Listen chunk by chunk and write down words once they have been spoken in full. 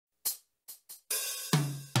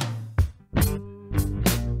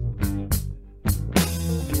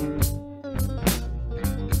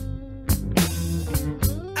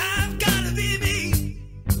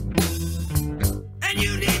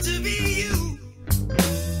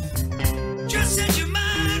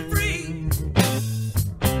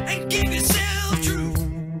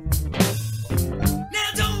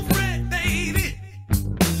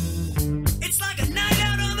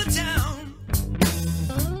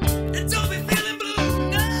don't be feeling blue,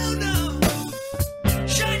 no, no.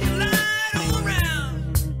 Shine your light all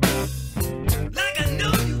around, like I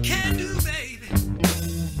know you can do, baby.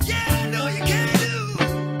 Yeah, I know you can do.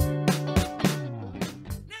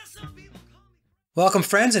 Now some people call me. Welcome,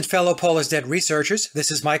 friends and fellow Paul is Dead researchers. This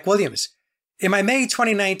is Mike Williams. In my May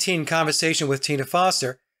 2019 conversation with Tina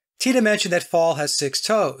Foster, Tina mentioned that Faul has 6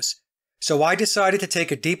 toes. So I decided to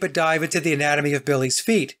take a deeper dive into the anatomy of Billy's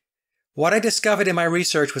feet. What I discovered in my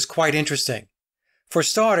research was quite interesting. For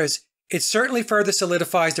starters, it certainly further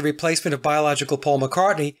solidifies the replacement of biological Paul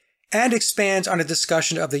McCartney and expands on a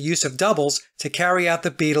discussion of the use of doubles to carry out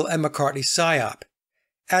the Beatle and McCartney psyop.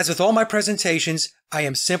 As with all my presentations, I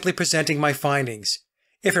am simply presenting my findings.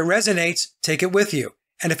 If it resonates, take it with you,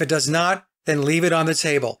 and if it does not, then leave it on the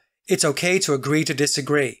table. It's okay to agree to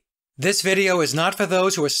disagree. This video is not for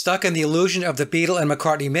those who are stuck in the illusion of the Beatle and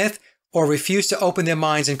McCartney myth or refuse to open their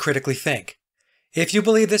minds and critically think. If you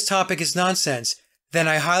believe this topic is nonsense, then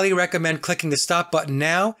I highly recommend clicking the stop button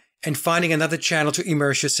now and finding another channel to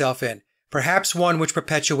immerse yourself in, perhaps one which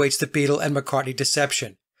perpetuates the Beatle and McCartney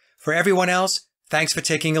deception. For everyone else, thanks for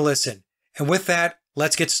taking a listen. And with that,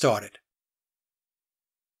 let's get started.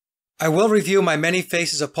 I will review my Many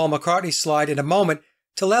Faces of Paul McCartney slide in a moment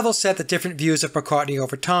to level set the different views of McCartney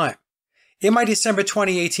over time. In my December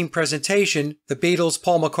 2018 presentation, The Beatles,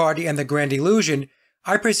 Paul McCartney and the Grand Illusion,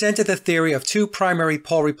 I presented the theory of 2 primary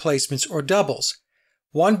Paul replacements or doubles,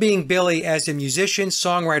 one being Billy as the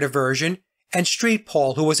musician-songwriter version, and Street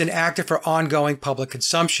Paul, who was an actor for ongoing public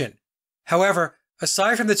consumption. However,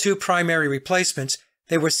 aside from the 2 primary replacements,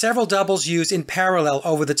 there were several doubles used in parallel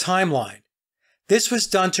over the timeline. This was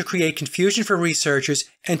done to create confusion for researchers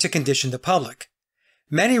and to condition the public.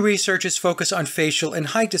 Many researchers focus on facial and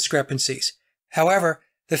height discrepancies. However,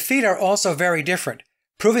 the feet are also very different,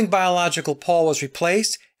 proving biological Paul was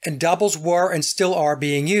replaced and doubles were and still are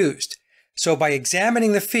being used. So by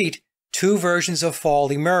examining the feet, 2 versions of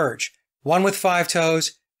Faul emerge, one with 5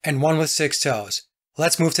 toes and one with 6 toes.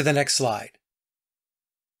 Let's move to the next slide.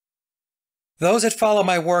 Those that follow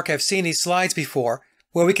my work have seen these slides before,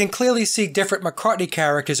 where we can clearly see different McCartney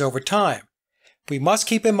characters over time. We must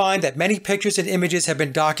keep in mind that many pictures and images have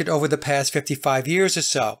been doctored over the past 55 years or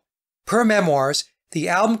so. Per memoirs, the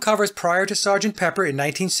album covers prior to Sgt. Pepper in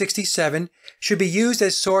 1967 should be used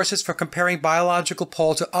as sources for comparing biological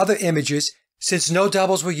Paul to other images since no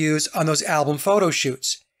doubles were used on those album photo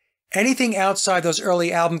shoots. Anything outside those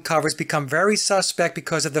early album covers become very suspect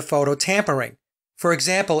because of the photo tampering. For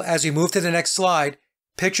example, as we move to the next slide,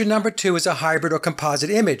 picture number 2 is a hybrid or composite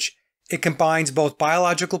image. It combines both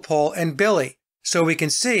biological Paul and Billy. So we can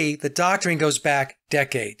see the doctoring goes back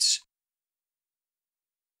decades.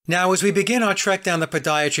 Now, as we begin our trek down the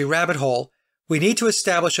podiatry rabbit hole, we need to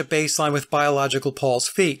establish a baseline with biological Paul's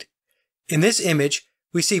feet. In this image,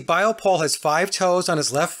 we see Bio Paul has 5 toes on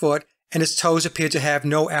his left foot and his toes appear to have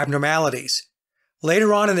no abnormalities.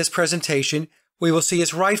 Later on in this presentation, we will see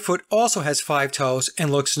his right foot also has 5 toes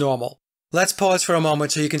and looks normal. Let's pause for a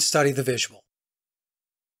moment so you can study the visual.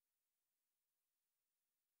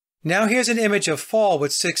 Now here's an image of Faul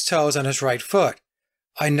with 6 toes on his right foot.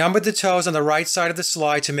 I numbered the toes on the right side of the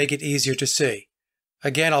slide to make it easier to see.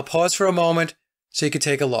 Again, I'll pause for a moment so you can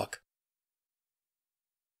take a look.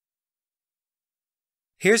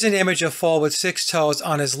 Here's an image of Faul with 6 toes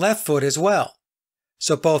on his left foot as well.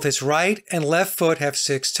 So both his right and left foot have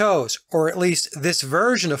 6 toes, or at least this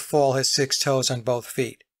version of Faul has 6 toes on both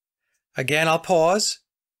feet. Again, I'll pause,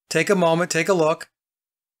 take a moment, take a look,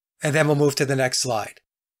 and then we'll move to the next slide.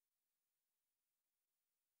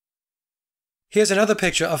 Here's another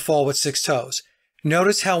picture of Faul with 6 toes.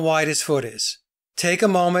 Notice how wide his foot is. Take a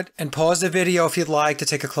moment and pause the video if you'd like to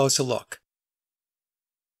take a closer look.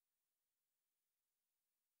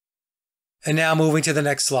 And now moving to the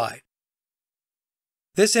next slide.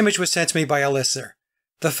 This image was sent to me by a listener.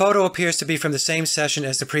 The photo appears to be from the same session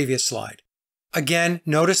as the previous slide. Again,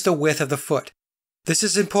 notice the width of the foot. This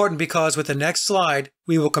is important because with the next slide,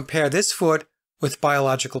 we will compare this foot with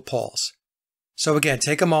biological Paul's. So again,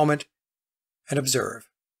 take a moment and observe.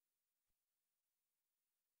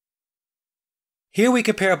 Here we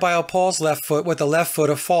compare Bio Paul's left foot with the left foot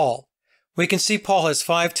of Faul. We can see Paul has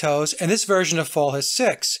 5 toes and this version of Faul has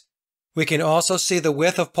 6. We can also see the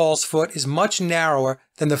width of Paul's foot is much narrower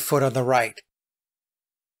than the foot on the right.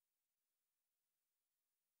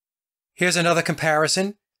 Here's another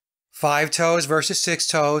comparison. 5 toes versus 6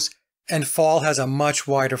 toes, and Faul has a much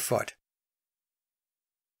wider foot.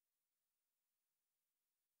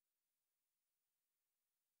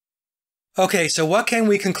 Okay, so what can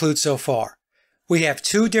we conclude so far? We have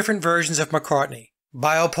 2 different versions of McCartney.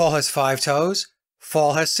 Bio Paul has 5 toes,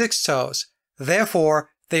 Faul has 6 toes. Therefore,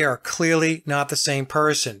 They are clearly not the same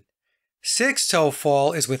person. Six-toe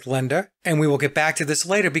Fall is with Linda, and we will get back to this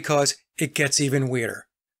later because it gets even weirder.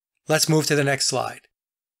 Let's move to the next slide.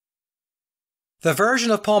 The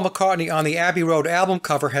version of Paul McCartney on the Abbey Road album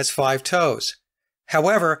cover has 5 toes.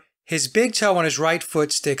 However, his big toe on his right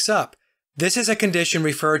foot sticks up. This is a condition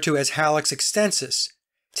referred to as hallux extensus.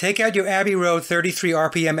 Take out your Abbey Road 33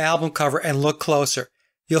 RPM album cover and look closer.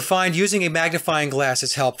 You'll find using a magnifying glass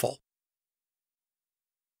is helpful.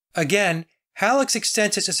 Again, hallux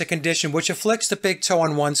extensus is a condition which afflicts the big toe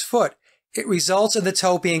on one's foot. It results in the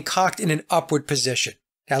toe being cocked in an upward position.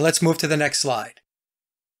 Now let's move to the next slide.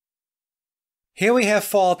 Here we have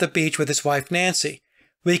Fall at the beach with his wife Nancy.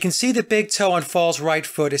 We can see the big toe on Fall's right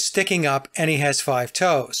foot is sticking up and he has 5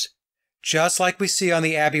 toes, just like we see on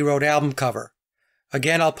the Abbey Road album cover.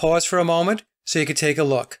 Again, I'll pause for a moment so you can take a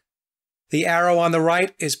look. The arrow on the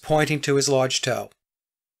right is pointing to his large toe.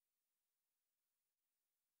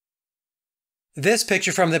 This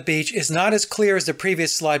picture from the beach is not as clear as the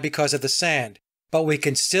previous slide because of the sand, but we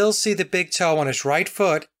can still see the big toe on his right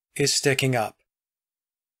foot is sticking up.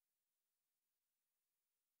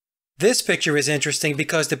 This picture is interesting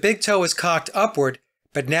because the big toe is cocked upward,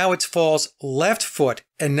 but now it's Fall's left foot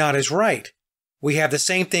and not his right. We have the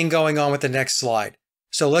same thing going on with the next slide.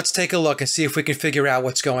 So let's take a look and see if we can figure out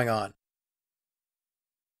what's going on.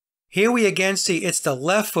 Here we again see it's the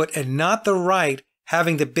left foot and not the right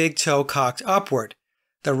having the big toe cocked upward.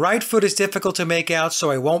 The right foot is difficult to make out, so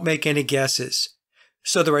I won't make any guesses.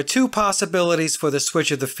 So there are 2 possibilities for the switch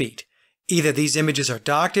of the feet. Either these images are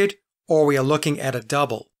doctored or we are looking at a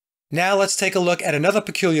double. Now let's take a look at another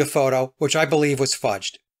peculiar photo, which I believe was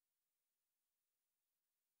fudged.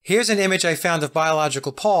 Here's an image I found of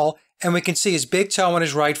biological Paul, and we can see his big toe on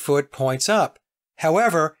his right foot points up.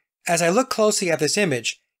 However, as I look closely at this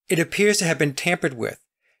image, it appears to have been tampered with.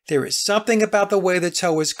 There is something about the way the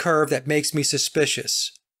toe is curved that makes me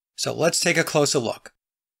suspicious. So let's take a closer look.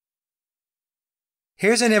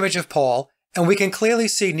 Here's an image of Paul, and we can clearly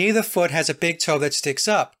see neither foot has a big toe that sticks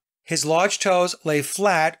up. His large toes lay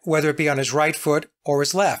flat, whether it be on his right foot or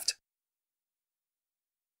his left.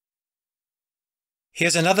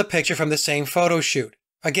 Here's another picture from the same photo shoot.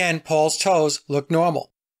 Again, Paul's toes look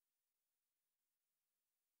normal.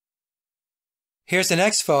 Here's the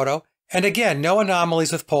next photo, and again, no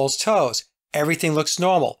anomalies with Paul's toes. Everything looks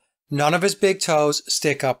normal. None of his big toes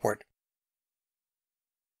stick upward.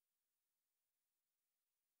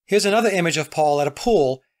 Here's another image of Paul at a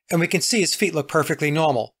pool, and we can see his feet look perfectly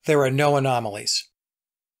normal. There are no anomalies.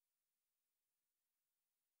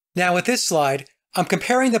 Now with this slide, I'm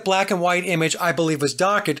comparing the black and white image I believe was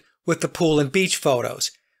doctored with the pool and beach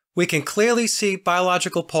photos. We can clearly see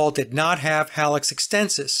biological Paul did not have hallux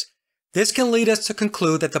extensus. This can lead us to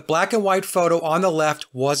conclude that the black and white photo on the left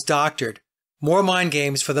was doctored. More mind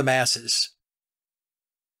games for the masses.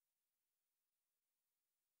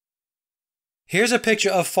 Here's a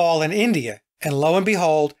picture of Fall in India, and lo and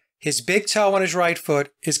behold, his big toe on his right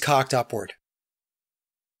foot is cocked upward.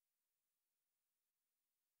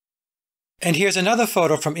 And here's another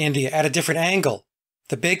photo from India at a different angle.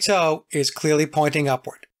 The big toe is clearly pointing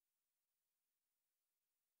upward.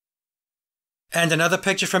 And another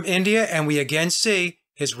picture from India, and we again see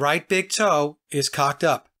his right big toe is cocked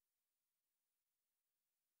up.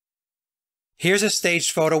 Here's a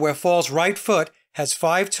staged photo where Fall's right foot has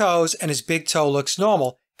 5 toes and his big toe looks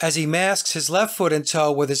normal as he masks his left foot and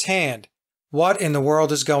toe with his hand. What in the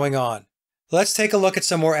world is going on? Let's take a look at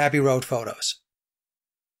some more Abbey Road photos.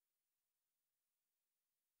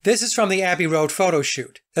 This is from the Abbey Road photo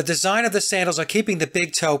shoot. The design of the sandals are keeping the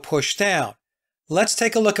big toe pushed down. Let's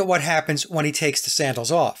take a look at what happens when he takes the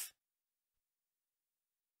sandals off.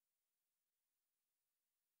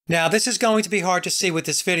 Now this is going to be hard to see with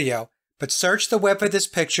this video, but search the web for this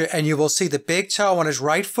picture and you will see the big toe on his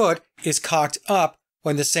right foot is cocked up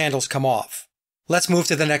when the sandals come off. Let's move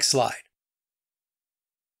to the next slide.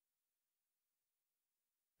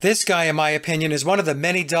 This guy, in my opinion, is one of the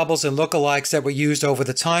many doubles and lookalikes that were used over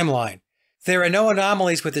the timeline. There are no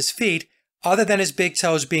anomalies with his feet other than his big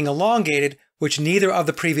toes being elongated, which neither of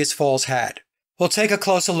the previous Falls had. We'll take a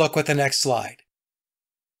closer look with the next slide.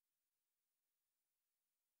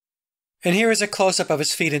 And here is a close-up of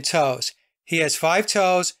his feet and toes. He has 5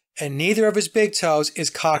 toes, and neither of his big toes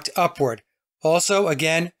is cocked upward. Also,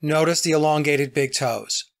 again, notice the elongated big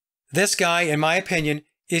toes. This guy, in my opinion,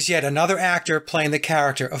 is yet another actor playing the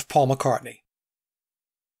character of Paul McCartney.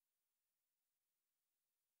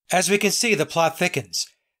 As we can see, the plot thickens.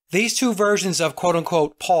 These 2 versions of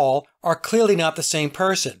quote-unquote Paul are clearly not the same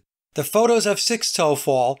person. The photos of Six-Toe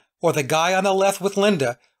Fall, or the guy on the left with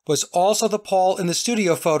Linda, was also the Paul in the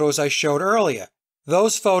studio photos I showed earlier.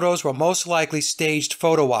 those photos were most likely staged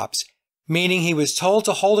photo ops, meaning he was told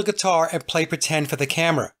to hold a guitar and play pretend for the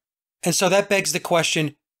camera. And so that begs the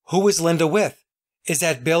question, who is Linda with? Is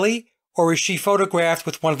that Billy, or is she photographed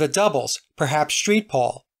with one of the doubles, perhaps Street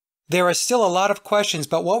Paul? There are still a lot of questions,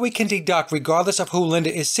 but what we can deduct regardless of who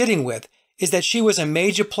Linda is sitting with is that she was a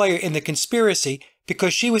major player in the conspiracy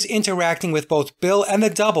because she was interacting with both Bill and the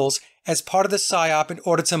doubles as part of the psyop in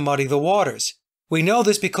order to muddy the waters. We know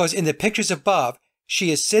this because in the pictures above, she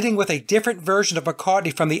is sitting with a different version of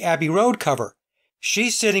McCartney from the Abbey Road cover.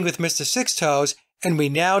 She's sitting with Mr. Six Toes, and we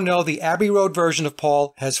now know the Abbey Road version of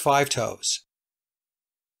Paul has 5 toes.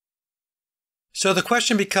 So the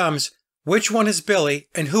question becomes, which one is Billy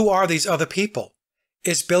and who are these other people?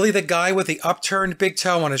 Is Billy the guy with the upturned big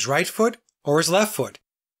toe on his right foot or his left foot?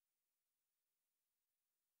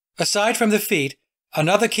 Aside from the feet,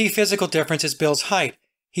 another key physical difference is Bill's height.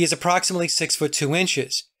 He is approximately 6 foot 2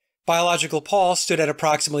 inches. Biological Paul stood at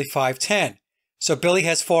approximately 5'10", so Billy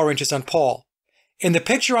has 4 inches on Paul. In the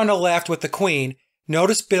picture on the left with the Queen,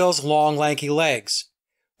 notice Bill's long, lanky legs.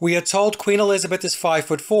 We are told Queen Elizabeth is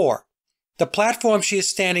 5'4". The platform she is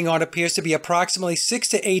standing on appears to be approximately 6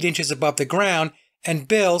 to 8 inches above the ground, and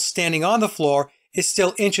Bill, standing on the floor, is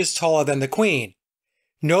still inches taller than the Queen.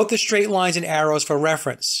 Note the straight lines and arrows for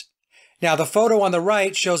reference. Now the photo on the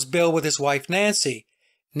right shows Bill with his wife Nancy.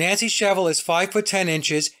 Nancy Shevell is 5 foot 10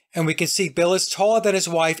 inches, and we can see Bill is taller than his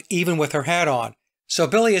wife even with her hat on. So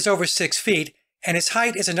Billy is over 6 feet, and his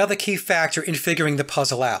height is another key factor in figuring the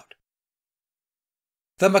puzzle out.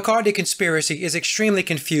 The McCartney conspiracy is extremely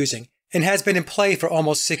confusing and has been in play for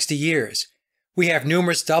almost 60 years. We have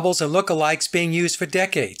numerous doubles and lookalikes being used for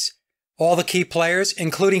decades. All the key players,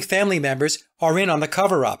 including family members, are in on the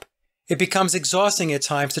cover-up. It becomes exhausting at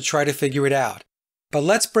times to try to figure it out. But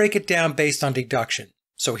let's break it down based on deduction.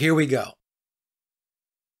 So here we go.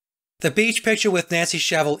 The beach picture with Nancy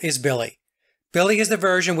Shevell is Billy. Billy is the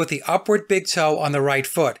version with the upward big toe on the right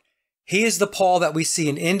foot. He is the Paul that we see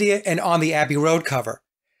in India and on the Abbey Road cover.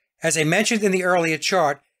 As I mentioned in the earlier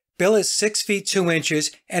chart, Bill is 6 feet 2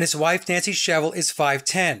 inches and his wife Nancy Shevell is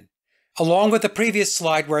 5'10". Along with the previous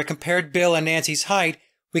slide where I compared Bill and Nancy's height,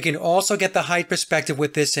 we can also get the height perspective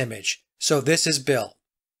with this image. So this is Bill.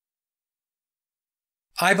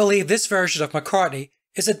 I believe this version of McCartney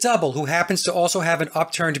is a double who happens to also have an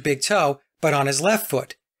upturned big toe, but on his left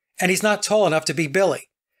foot, and he's not tall enough to be Billy.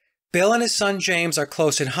 Bill and his son James are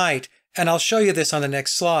close in height, and I'll show you this on the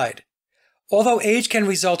next slide. Although age can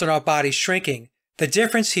result in our bodies shrinking, the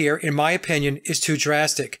difference here, in my opinion, is too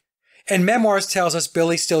drastic. And Memoirs tells us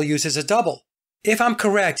Billy still uses a double. If I'm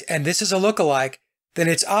correct and this is a lookalike, then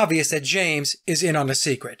it's obvious that James is in on the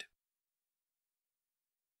secret.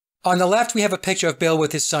 On the left we have a picture of Bill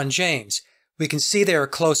with his son James. We can see they are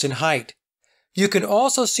close in height. You can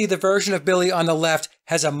also see the version of Billy on the left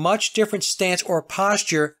has a much different stance or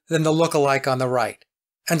posture than the lookalike on the right.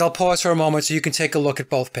 And I'll pause for a moment so you can take a look at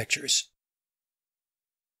both pictures.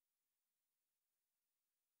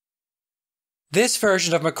 This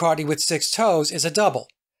version of McCartney with 6 toes is a double.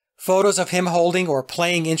 Photos of him holding or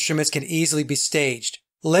playing instruments can easily be staged.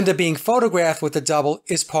 Linda being photographed with the double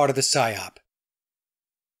is part of the psyop.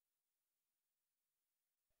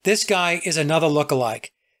 This guy is another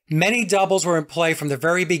lookalike. Many doubles were in play from the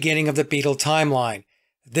very beginning of the Beatle timeline.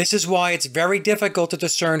 This is why it's very difficult to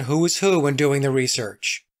discern who is who when doing the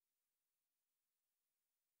research.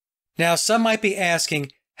 Now some might be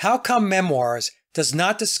asking, how come Memoirs does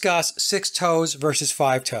not discuss 6 toes versus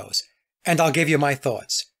 5 toes? And I'll give you my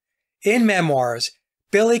thoughts. In Memoirs,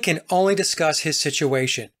 Billy can only discuss his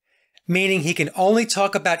situation, meaning he can only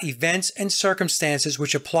talk about events and circumstances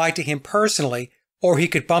which apply to him personally, or he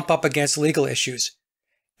could bump up against legal issues.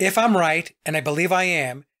 If I'm right, and I believe I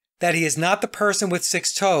am, that he is not the person with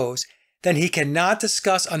 6 toes, then he cannot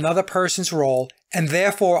discuss another person's role and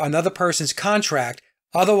therefore another person's contract,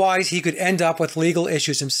 otherwise he could end up with legal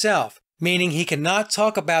issues himself, meaning he cannot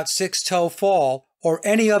talk about 6-toe Fall or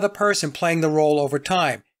any other person playing the role over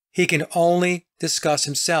time. He can only discuss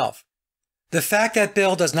himself. The fact that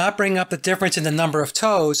Bill does not bring up the difference in the number of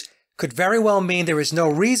toes could very well mean there is no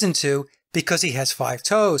reason to, because he has 5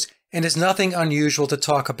 toes and is nothing unusual to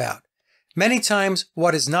talk about. Many times,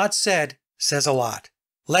 what is not said says a lot.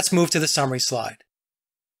 Let's move to the summary slide.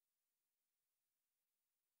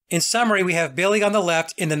 In summary, we have Billy on the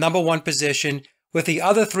left in the number 1 position, with the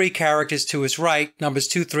other 3 characters to his right, numbers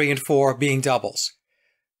 2, 3, and 4, being doubles.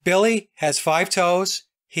 Billy has 5 toes,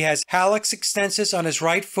 he has hallux extensus on his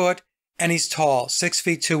right foot, and he's tall, 6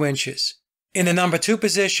 feet 2 inches. In the number 2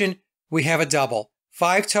 position, we have a double.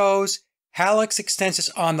 5 toes, hallux extensus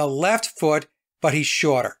on the left foot, but he's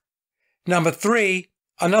shorter. Number 3,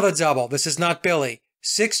 another double. This is not Billy.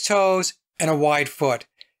 6 toes and a wide foot.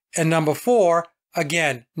 And number 4,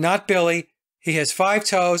 again, not Billy. He has 5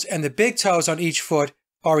 toes and the big toes on each foot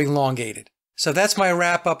are elongated. So that's my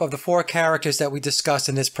wrap up of the 4 characters that we discussed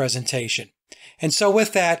in this presentation. And so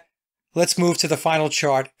with that, let's move to the final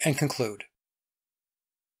chart and conclude.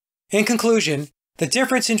 In conclusion, the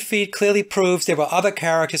difference in feet clearly proves there were other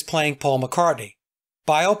characters playing Paul McCartney.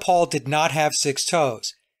 Paul did not have 6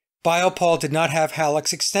 toes. Paul did not have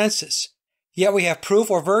hallux extensus. Yet we have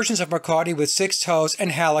proof or versions of McCartney with 6 toes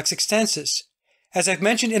and hallux extensus. As I've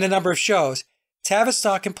mentioned in a number of shows,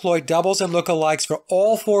 Tavistock employed doubles and lookalikes for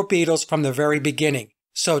all 4 Beatles from the very beginning.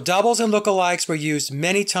 So doubles and lookalikes were used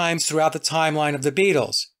many times throughout the timeline of the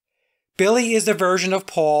Beatles. Billy is the version of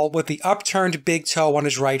Paul with the upturned big toe on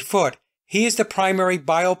his right foot. He is the primary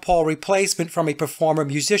Paul replacement from a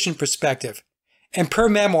performer-musician perspective. And per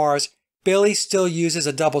memoirs, Billy still uses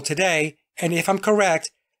a double today, and if I'm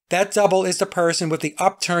correct, that double is the person with the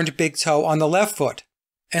upturned big toe on the left foot.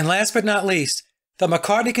 And last but not least, the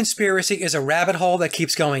McCartney conspiracy is a rabbit hole that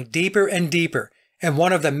keeps going deeper and deeper, and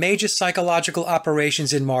one of the major psychological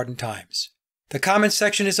operations in modern times. The comment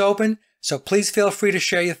section is open, so please feel free to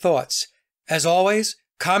share your thoughts. As always,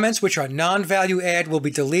 comments which are non-value add will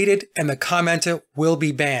be deleted and the commenter will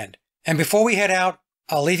be banned. And before we head out,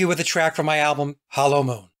 I'll leave you with a track from my album, Hollow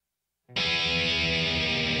Moon.